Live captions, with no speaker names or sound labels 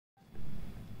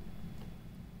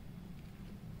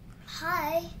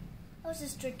was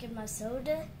just drinking my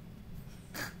soda.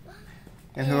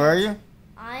 And who are you?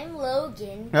 I'm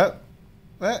Logan. Oh,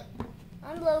 what?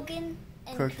 I'm Logan.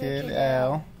 And Crooked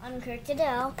Al. I'm Crooked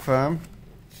Al. From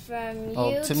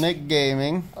Ultimate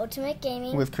Gaming. Ultimate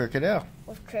Gaming. With Crooked Al.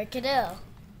 With Crooked Al.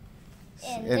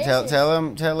 And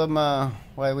tell him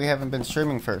why we haven't been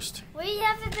streaming first. We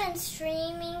haven't been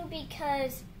streaming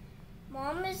because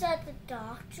Mom is at the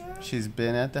doctor. She's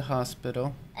been at the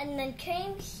hospital. And then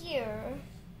came here.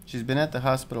 She's been at the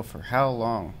hospital for how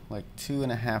long? Like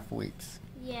 2.5 weeks.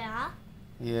 Yeah.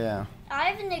 Yeah. I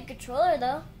have a new controller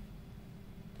though.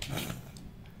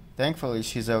 Thankfully,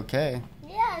 she's okay.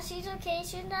 Yeah, she's okay.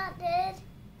 She's not dead.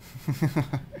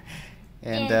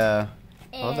 and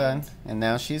hold on. And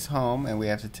now she's home, and we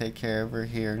have to take care of her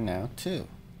here now too,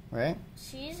 right?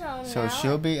 She's home now. So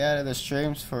she'll be out of the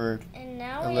streams for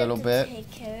a little bit.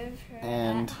 Take care of her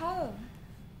and at home.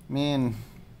 Me and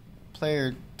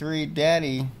Player 3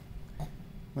 Daddy,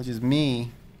 which is me,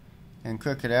 and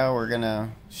Crooked Al, we're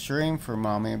gonna stream for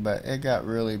Mommy, but it got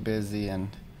really busy, and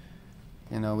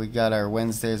you know, we got our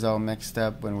Wednesdays all mixed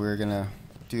up when we were gonna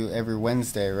do every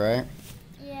Wednesday, right?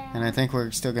 Yeah. And I think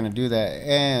we're still gonna do that.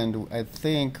 And I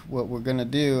think what we're gonna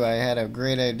do, I had a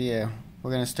great idea.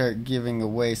 We're gonna start giving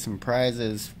away some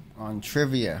prizes on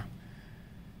trivia.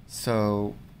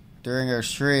 So during our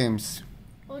streams,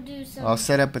 I'll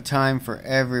set up a time for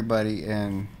everybody,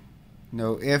 and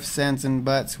no ifs, ands, and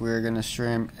buts. We're gonna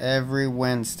stream every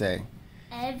Wednesday.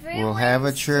 We'll have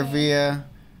a trivia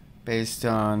based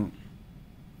on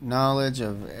knowledge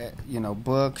of, you know,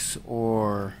 books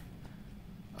or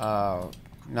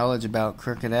knowledge about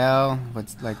Crooked Al,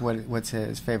 what's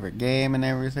his favorite game and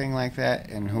everything like that.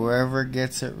 And whoever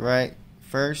gets it right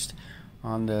first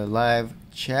on the live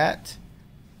chat,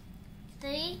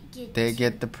 they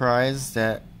get the prize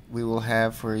that we will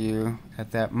have for you at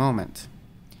that moment.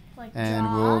 And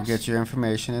Josh, we'll get your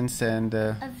information and send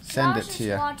it to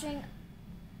you.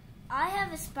 I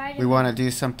have a Spider-Man. We want to do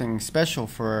something special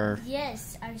for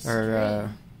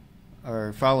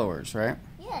our followers, right?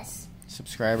 Yes.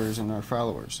 Subscribers and our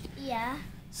followers. Yeah.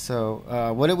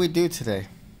 So, what did we do today?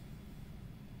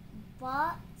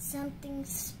 Bought something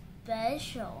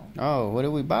special. Oh, what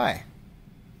did we buy?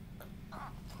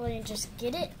 Well, you just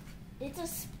get it. It's a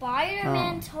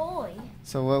Spider-Man toy.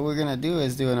 So what we're going to do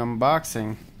is do an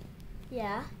unboxing.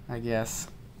 Yeah. I guess.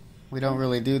 We don't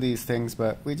really do these things,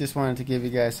 but we just wanted to give you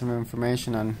guys some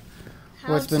information on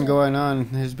what's been going on.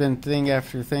 There's been thing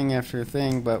after thing after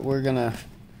thing, but we're gonna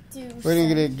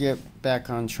get back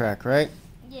on track, right?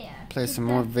 Yeah. Play some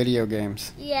more video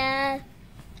games. Yeah.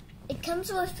 It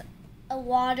comes with a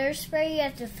water spray. You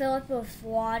have to fill it with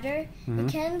water. Mm-hmm.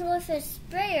 It comes with a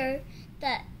sprayer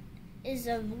that is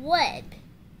a web.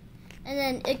 And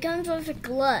then it comes with a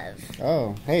glove.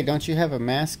 Oh, hey, don't you have a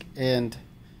mask and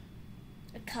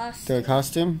the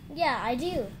costume? Yeah, I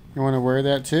do. You want to wear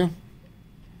that too?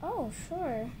 Oh,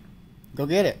 sure. Go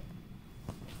get it.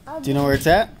 Do you know where it's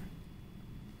at?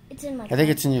 It's in my I think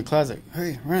it's in your closet.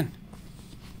 Hurry, run.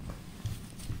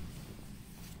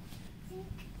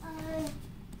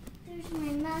 There's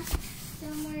my mask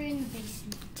somewhere in the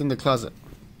basement. It's in the closet.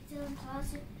 It's in the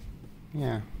closet?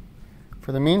 Yeah.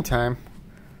 For the meantime,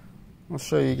 I'll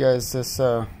show you guys this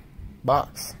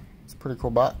box. It's a pretty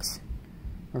cool box.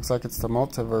 Looks like it's the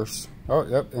multiverse. Oh,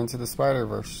 yep, Into the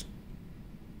Spider-Verse.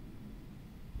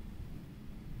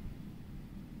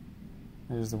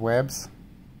 There's the webs.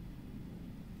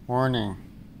 Warning.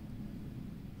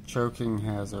 Choking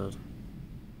hazard.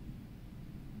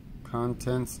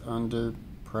 Contents under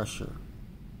pressure.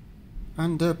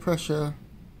 Under pressure.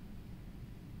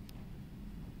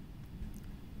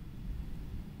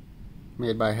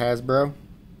 Made by Hasbro.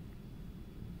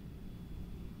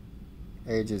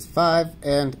 Ages 5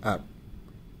 and up.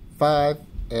 5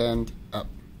 and up.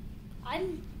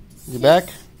 You back?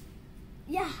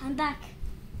 Yeah, I'm back.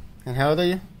 And how old are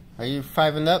you? Are you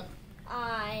 5 and up?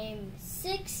 I'm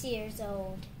 6 years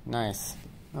old. Nice.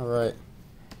 Alright.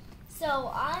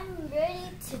 So I'm ready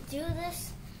to do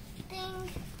this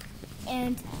thing.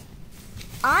 And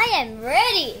I am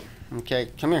ready. Okay,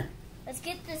 come here. Let's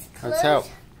get this clothes. Let's help.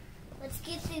 Let's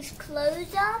get these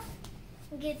clothes off.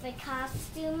 And get the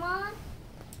costume on.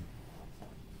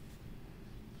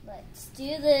 Let's do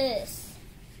this.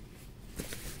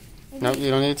 Nope, you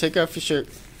don't need to take off your shirt.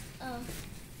 Oh.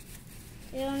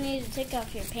 You don't need to take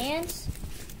off your pants?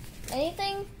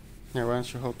 Anything? Here, why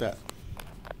don't you hold that?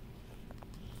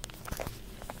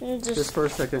 Just for a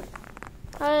second.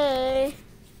 Hi.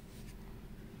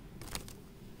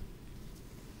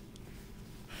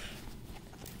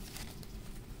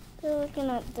 They're looking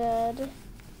at Dad.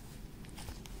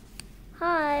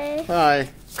 Hi. Hi.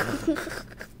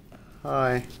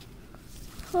 Hi.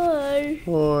 Hi.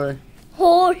 Hi.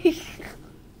 Hi.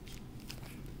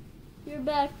 You're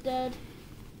back, Dad.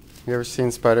 You ever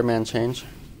seen Spider-Man change?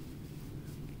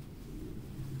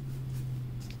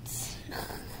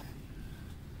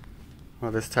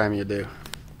 Well, this time you do.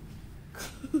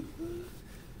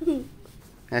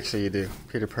 Actually, you do.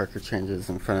 Peter Parker changes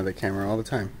in front of the camera all the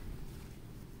time.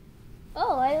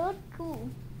 Oh, I look cool.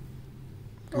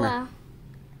 Come Wow. here.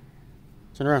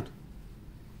 Turn around.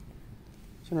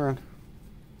 Turn around.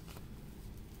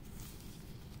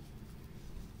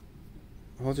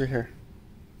 Hold your hair.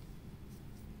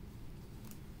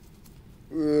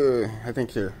 Ugh, I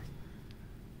think you're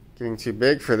getting too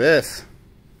big for this.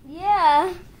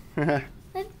 Yeah.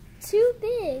 That's too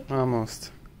big.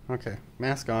 Almost. Okay,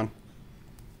 mask on.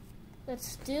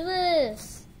 Let's do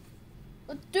this.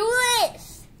 Let's do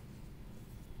this.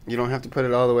 You don't have to put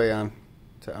it all the way on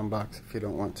to unbox if you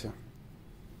don't want to.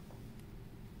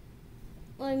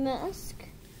 My mask.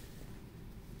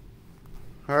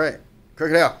 Alright,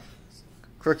 Crocodile.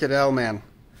 Crocodile man.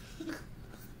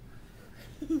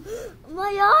 My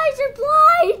eyes are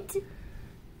blind.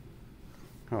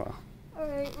 Oh well.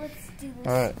 Alright, let's do this.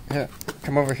 Alright, yeah.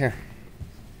 Come over here.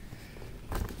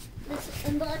 This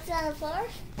unbox on the floor?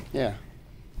 Yeah.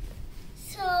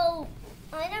 So,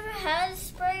 I never had a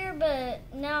sprayer, but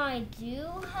now I do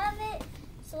have it.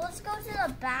 So let's go to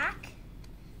the back.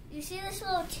 You see this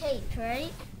little tape,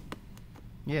 right?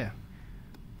 Yeah.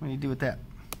 What do you do with that?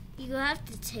 You have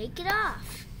to take it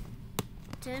off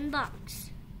to unbox.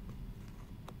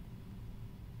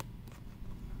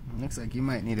 Looks like you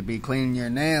might need to be cleaning your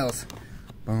nails.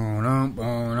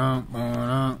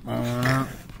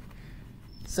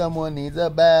 Someone needs a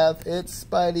bath, it's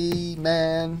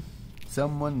Spidey-Man.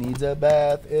 Someone needs a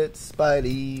bath, it's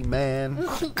Spidey-Man.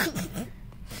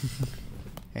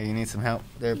 Hey, you need some help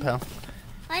there, pal?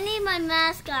 I need my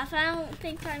mask off. I don't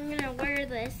think I'm gonna wear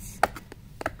this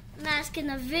mask in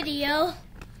the video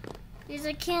because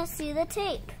I can't see the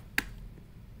tape.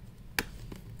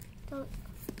 Oh,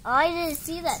 I didn't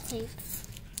see that tape.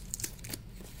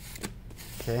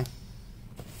 Okay.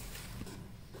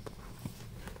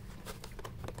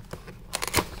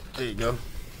 There you go.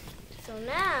 So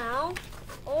now,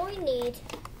 all we need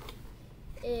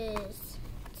is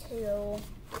to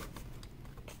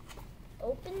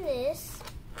open this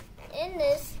and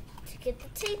this to get the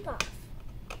tape off,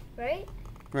 right?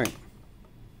 Right.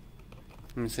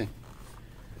 Let me see.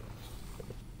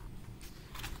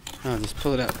 Oh, just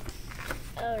pull it out.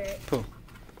 All right. Pull.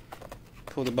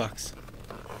 Pull the box.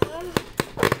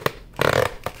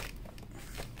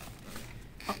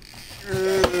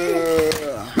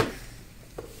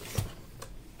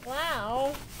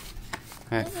 Wow.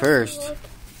 At first,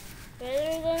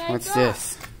 Better than I what's thought.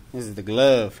 this? This is the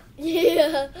glove.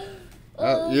 Yeah.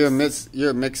 Oh, you're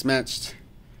a mixed matched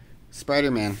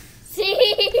Spider-Man.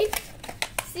 See?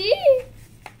 See?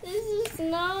 This is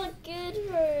not good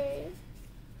for...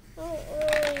 Don't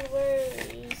really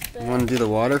worry. You want to do the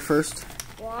water first?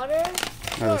 Water?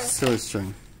 Or Sure. the silly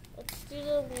string? Let's do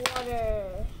the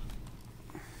water.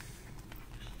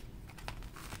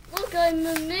 Look, I'm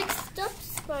a mixed up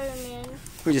Spider-Man.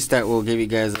 We just thought we'll give you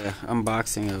guys an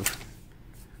unboxing of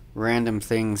random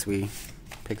things we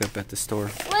pick up at the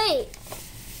store. Wait.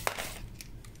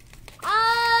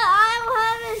 I don't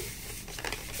have it.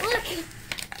 Look.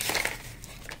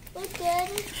 Look,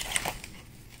 Daddy.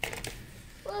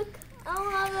 Look, I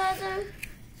don't have another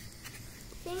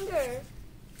finger.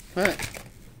 What?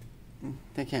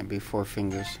 They can't be 4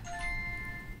 fingers.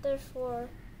 There's 4.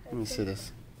 Let me see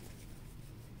this.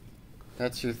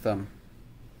 That's your thumb.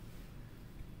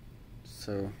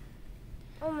 So,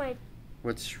 Oh my,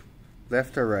 which,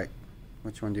 left or right?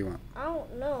 Which one do you want? I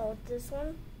don't know. This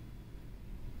one?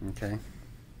 Okay.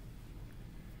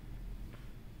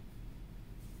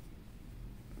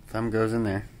 Thumb goes in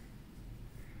there.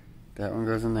 That one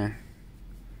goes in there.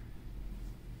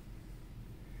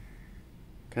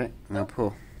 Okay, now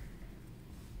pull.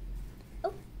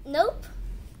 Oh, nope.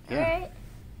 Yeah. Alright,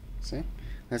 See?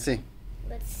 Let's see.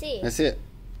 let's see. Let's see it.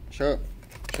 Show it.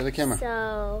 Show the camera.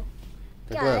 So,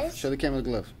 The glove. guys. Show the camera the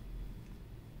glove.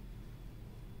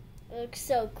 it looks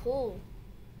so cool.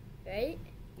 Right?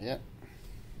 Yep.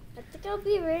 I think I'll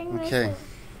be wearing this Okay. one.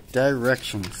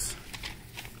 Directions.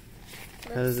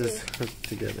 How does Let's this hook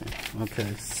together?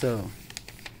 Okay, so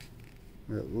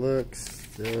it looks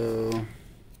so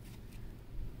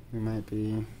we might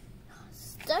be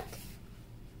Stuck?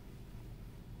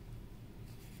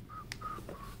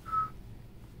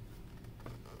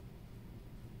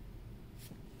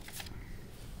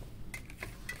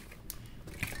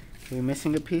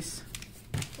 missing a piece.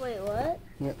 Wait, what?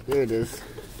 Yep, there it is.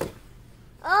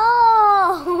 Oh!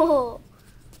 Oh!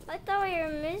 I thought we were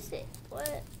missing.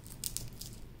 What?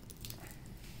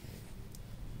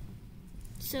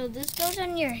 So this goes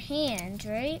on your hand,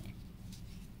 right?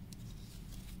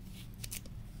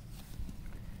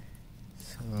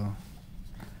 So,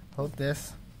 hold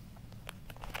this.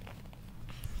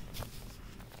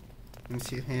 Let me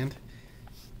see your hand.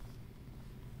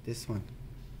 This one.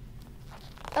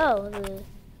 Oh, the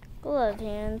glove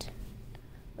hand.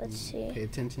 Let's see. Pay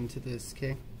attention to this,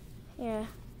 okay? Yeah.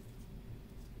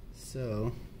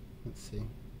 So, let's see.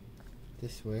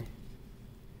 This way.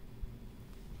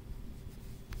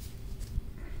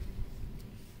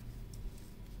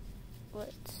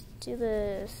 Let's do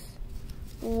this.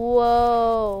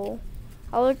 Whoa.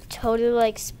 I look totally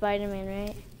like Spider-Man,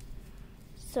 right?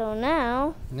 So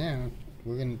now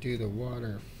We're going to do the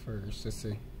water first. Let's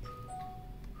see.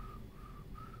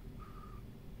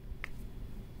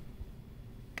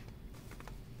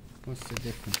 What's the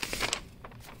difference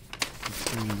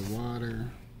between the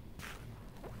water?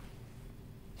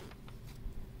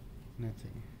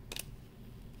 Nothing.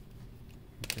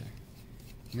 Okay.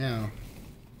 Now,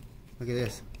 look at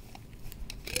this.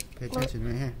 Pay attention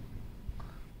right here.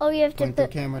 Oh, you have to Point the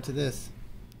camera to this.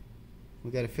 We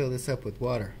got to fill this up with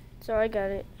water. So I got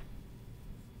it.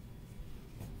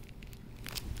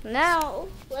 Now,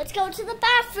 let's go to the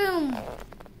bathroom.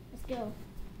 Let's go.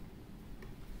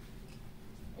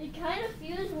 It kind of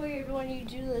feels weird when you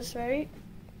do this, right?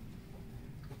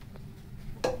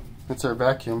 That's our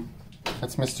vacuum.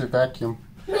 That's Mr. Vacuum.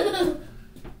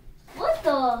 What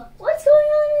the? What's going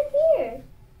on in here?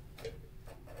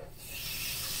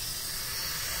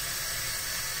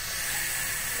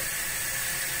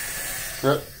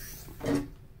 Yep.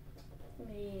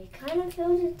 We kind of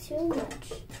filled it too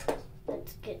much.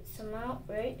 Let's get some out,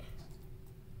 right?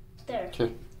 There.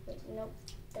 Okay. Wait, nope.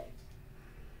 There.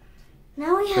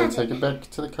 Now we have Take it back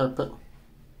to the carpet.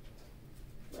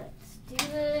 Let's do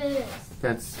this.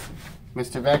 That's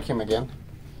Mr. Vacuum again.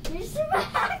 Mr.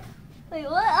 Vac. Wait,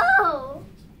 what? Oh.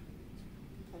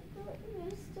 I thought you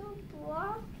were still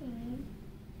blocking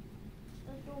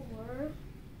the door.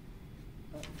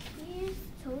 But he is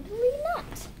totally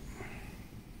not.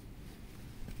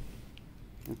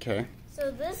 Okay. So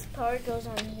this part goes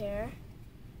on here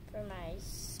for my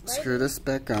spider. Screw this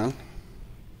back on.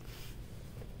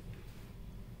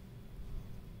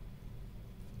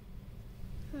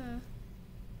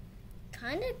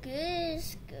 Kind of good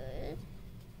is good.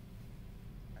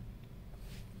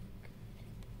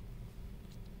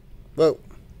 Whoa.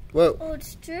 Whoa. Oh,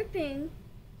 it's dripping.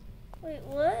 Wait,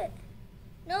 what?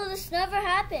 No, this never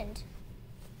happened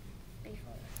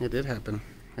before. It did happen.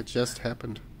 It just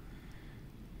happened.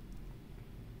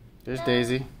 There's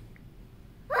Daisy.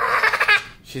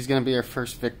 She's going to be our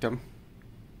first victim.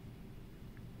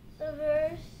 The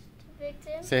first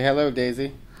victim. Say hello,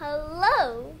 Daisy.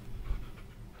 Hello.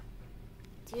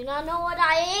 Do you not know what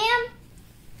I am?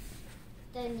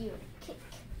 Then you kick.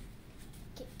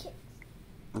 Kick, kick.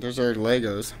 There's our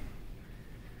Legos.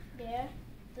 There.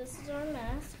 This is our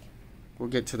mask. We'll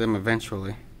get to them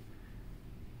eventually.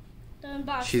 The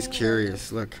unboxing. She's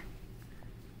curious. Look.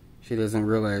 She doesn't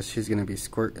realize she's going to be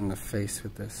squirt in the face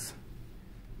with this.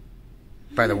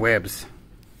 By the webs.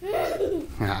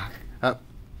 Ah, up.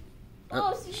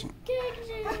 Oh, so she kicked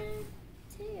her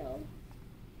tail.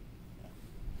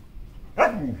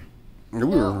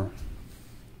 Ooh.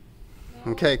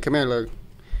 Okay, come here, Lug.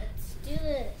 Let's do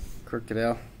this.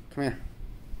 Crocodile, come here.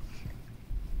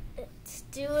 Let's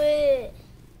do it.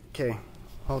 Okay,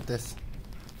 hold this.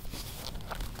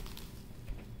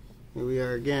 Here we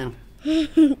are again.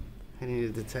 I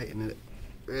needed to tighten it.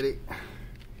 Ready?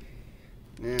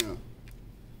 Now.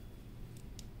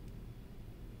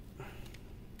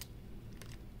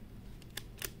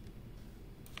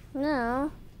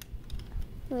 Now,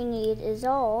 we need is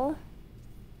all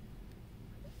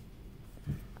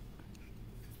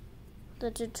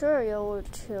the tutorial will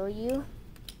show you.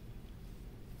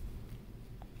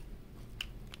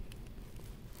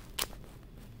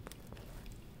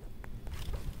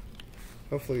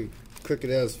 Hopefully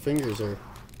Crocodile's fingers are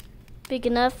Big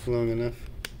enough. long enough.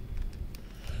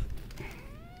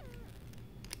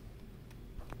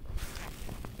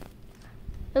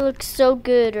 It looks so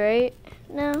good, right?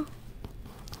 Now.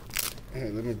 Here,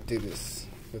 let me do this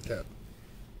without.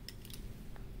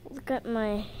 Look at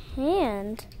my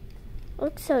hand.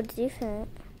 Looks so different.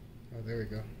 Oh, there we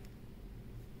go.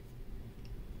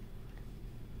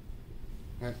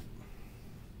 Right.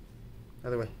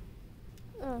 Other way.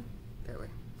 Oh. That way.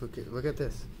 Look at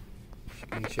this.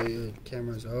 Make sure your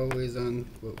camera's always on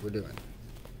what we're doing.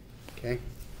 Okay?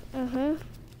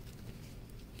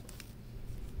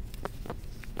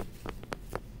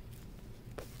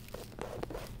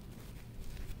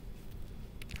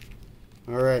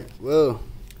 Alright, whoa.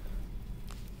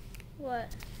 What?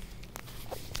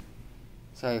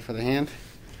 Sorry for the hand.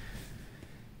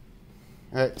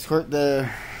 Alright, squirt the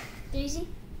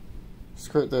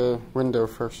window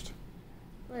first.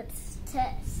 Let's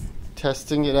test.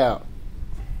 Testing it out.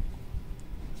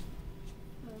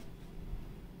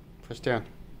 Push down.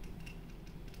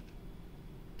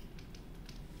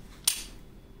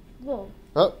 Whoa.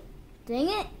 Oh, Dang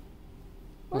it.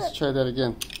 let's try that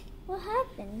again. What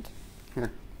happened?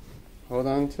 Here. Hold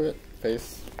on to it.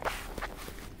 Face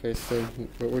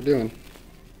what we're doing.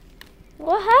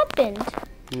 What happened?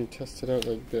 You test it out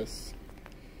like this.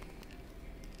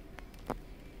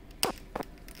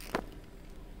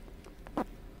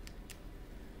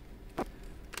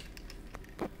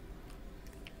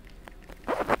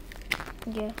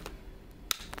 Yeah.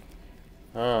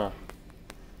 Ah.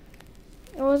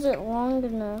 It wasn't long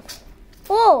enough.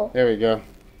 Whoa! There we go.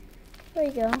 There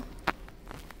you go.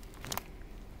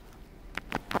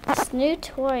 This new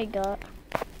toy I got.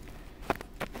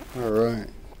 Alright.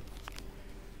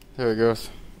 There it goes.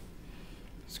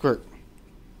 Squirt.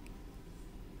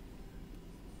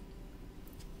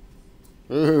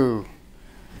 Ooh.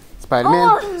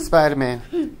 Spider-Man. Oh!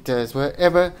 Spider-Man does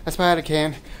whatever a spider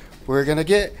can. We're gonna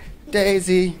get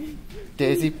Daisy.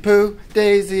 Daisy Pooh,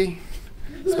 Daisy.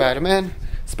 Spider-Man.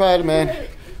 Spider-Man.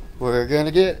 We're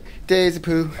gonna get Daisy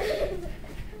Pooh.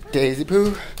 Daisy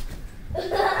Pooh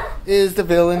is the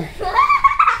villain.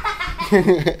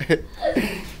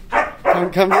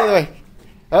 Come the other way.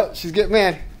 Oh, she's getting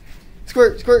mad.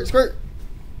 Squirt, squirt, squirt.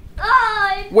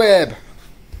 Web.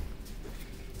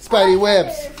 Spidey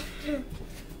webs.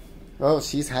 Oh,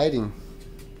 she's hiding.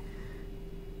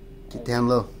 Get down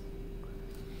low.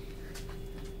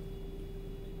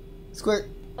 Squirt.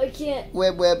 I can't.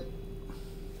 Web, web.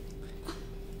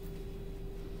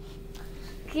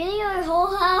 Getting our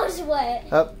whole house wet.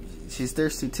 Oh, she's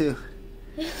thirsty too.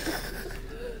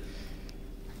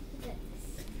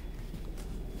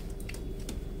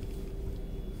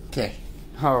 Okay.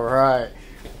 All right.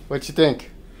 What you think?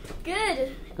 Good.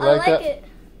 You I like like that? it.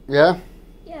 Yeah?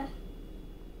 Yeah.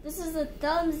 This is a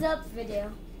thumbs up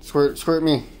video. Squirt, squirt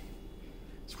me.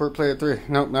 Squirt play at 3.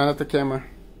 Nope, not at the camera.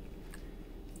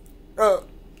 Oh,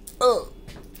 oh,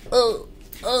 oh,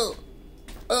 oh,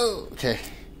 oh. Okay.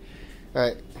 All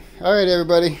right. All right,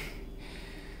 everybody.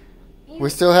 We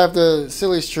still have the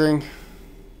silly string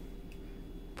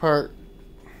part.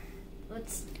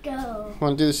 Let's go.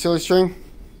 Want to do the silly string?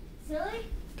 Silly?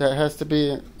 That has to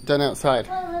be done outside.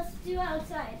 Well, let's do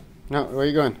outside. No, where are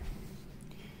you going?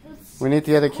 Let's We need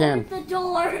the other can. the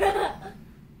door.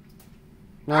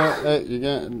 No, you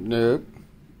got nope.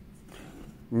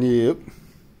 Nope.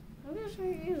 I'm gonna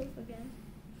squirt you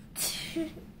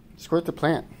again. Squirt the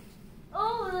plant.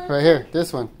 Oh, Right here,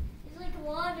 this one. it's like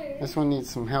water. This one needs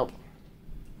some help.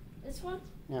 This one?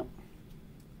 Yep.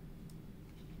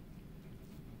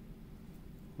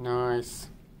 Nice.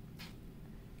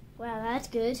 Wow, that's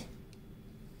good.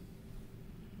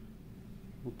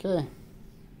 Okay.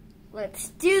 Let's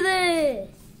do this.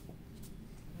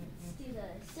 Let's do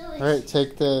the silly. All right,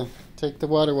 take the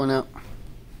water one out.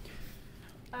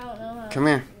 I don't know how. Come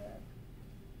here.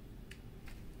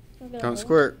 to Don't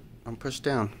squirt. I'm pushed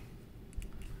down.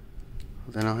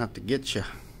 Then I'll have to get you.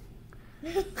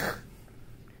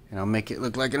 And I'll make it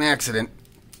look like an accident.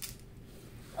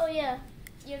 Oh yeah,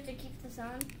 you have to keep this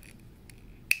on.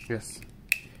 Yes.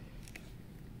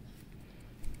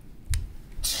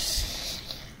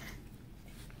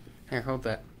 Here, hold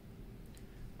that.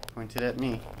 Point it at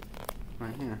me.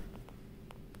 Right here.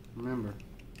 Remember.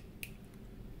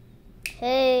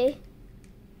 Hey.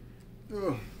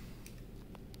 Ugh.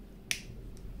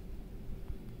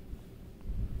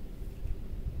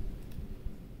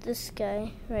 This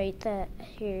guy right that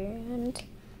here, and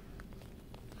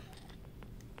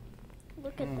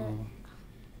look at that.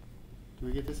 Do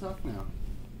we get this off now?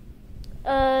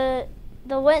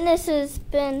 The wetness has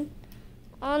been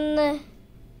on the.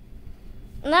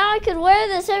 Now I could wear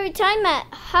this every time at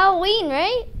Halloween,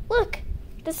 right? Look,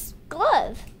 this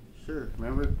glove. Sure.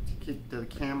 Remember to keep the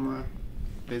camera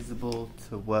visible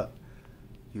to what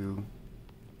you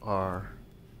are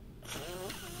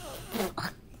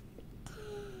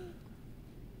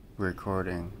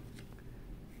recording.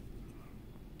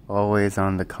 Always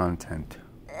on the content.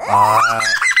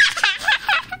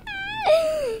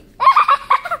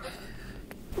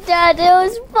 Dad, it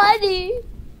was funny.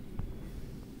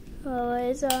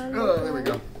 Always on the there we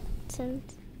go. content.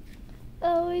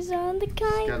 Always on the Just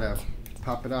content. gotta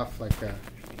pop it off like that.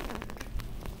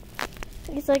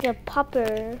 It's like a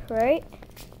popper, right?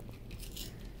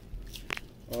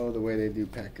 Oh, the way they do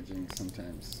packaging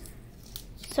sometimes.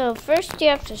 So first you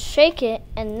have to shake it,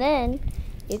 and then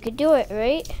you could do it,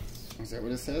 right? Is that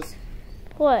what it says?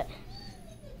 What?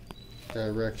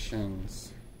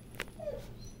 Directions.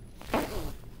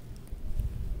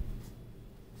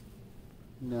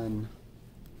 None.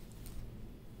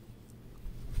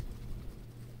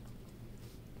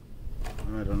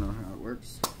 I don't know how it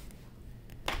works.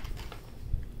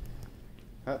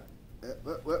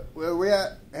 Where we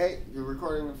at? Hey, you're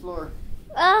recording the floor.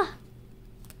 Ah.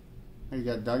 Oh, you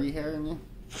got doggy hair in you?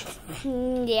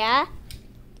 Yeah.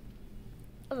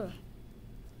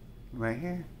 Right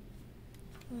here.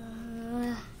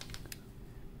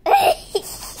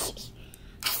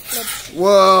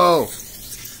 Whoa!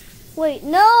 Wait,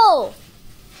 no!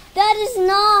 That is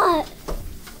not!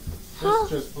 This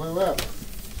just blew up.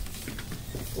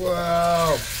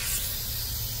 Whoa!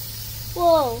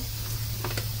 Whoa.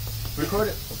 Record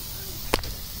it.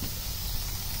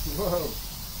 Whoa.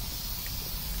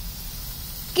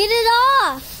 Get it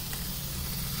off!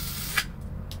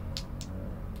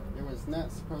 It was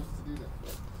not supposed to do that.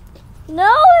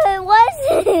 No, it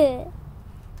wasn't!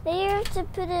 They have to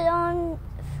put it on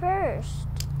first.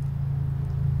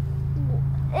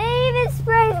 It even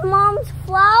sprays Mom's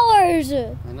flowers!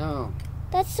 I know.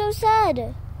 That's so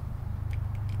sad.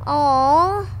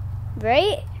 Aww.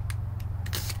 Right?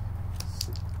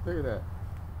 Look at that.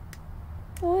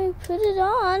 When we put it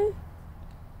on,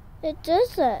 it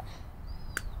does that.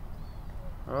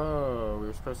 Oh, we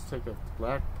were supposed to take the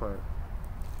black part.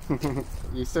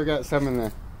 You still got some in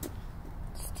there.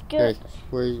 It's good. Hey,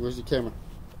 where's your camera?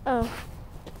 Oh.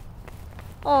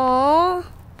 Aww.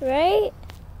 Right?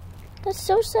 That's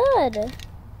so sad.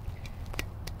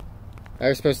 I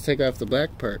was supposed to take off the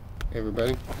black part,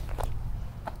 everybody.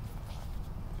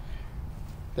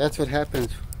 That's what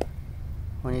happens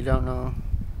when you don't know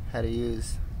how to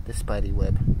use the Spidey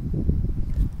web.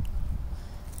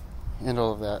 And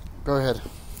all of that. Go ahead.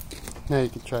 Now you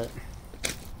can try it.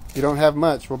 You don't have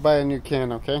much. We'll buy a new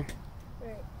can, okay?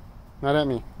 Right. Not at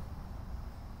me.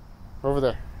 Over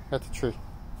there. At the tree.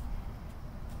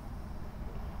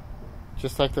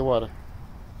 Just like the water.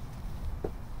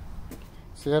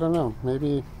 See, I don't know.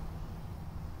 Maybe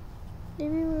we're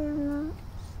not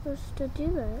supposed to do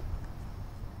that.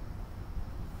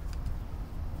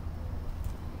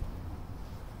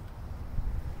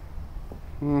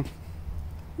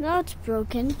 Now it's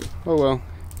broken. Oh well.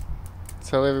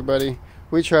 Tell everybody.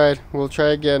 We tried. We'll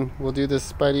try again. We'll do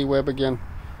this Spidey web again.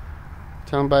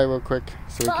 Tell them bye real quick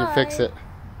so we can fix it.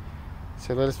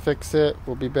 So let us fix it.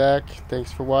 We'll be back.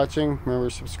 Thanks for watching. Remember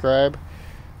to subscribe.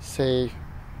 Say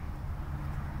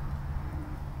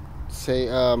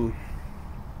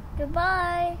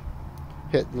Goodbye.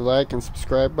 hit the like and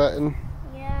subscribe button.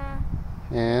 Yeah.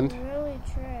 And We really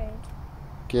tried.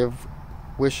 give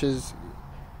wishes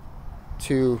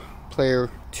to player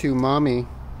 2 Mommy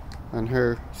on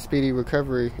her speedy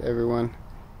recovery, everyone.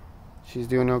 She's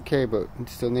doing okay, but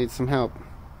still needs some help.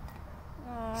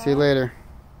 Aww. See you later.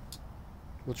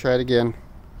 We'll try it again.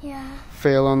 Yeah.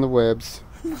 Fail on the webs.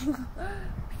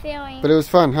 Failing. But it was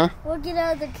fun, huh? We'll get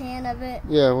another can of it.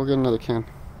 Yeah, we'll get another can.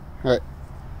 Alright.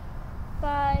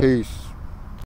 Bye. Peace.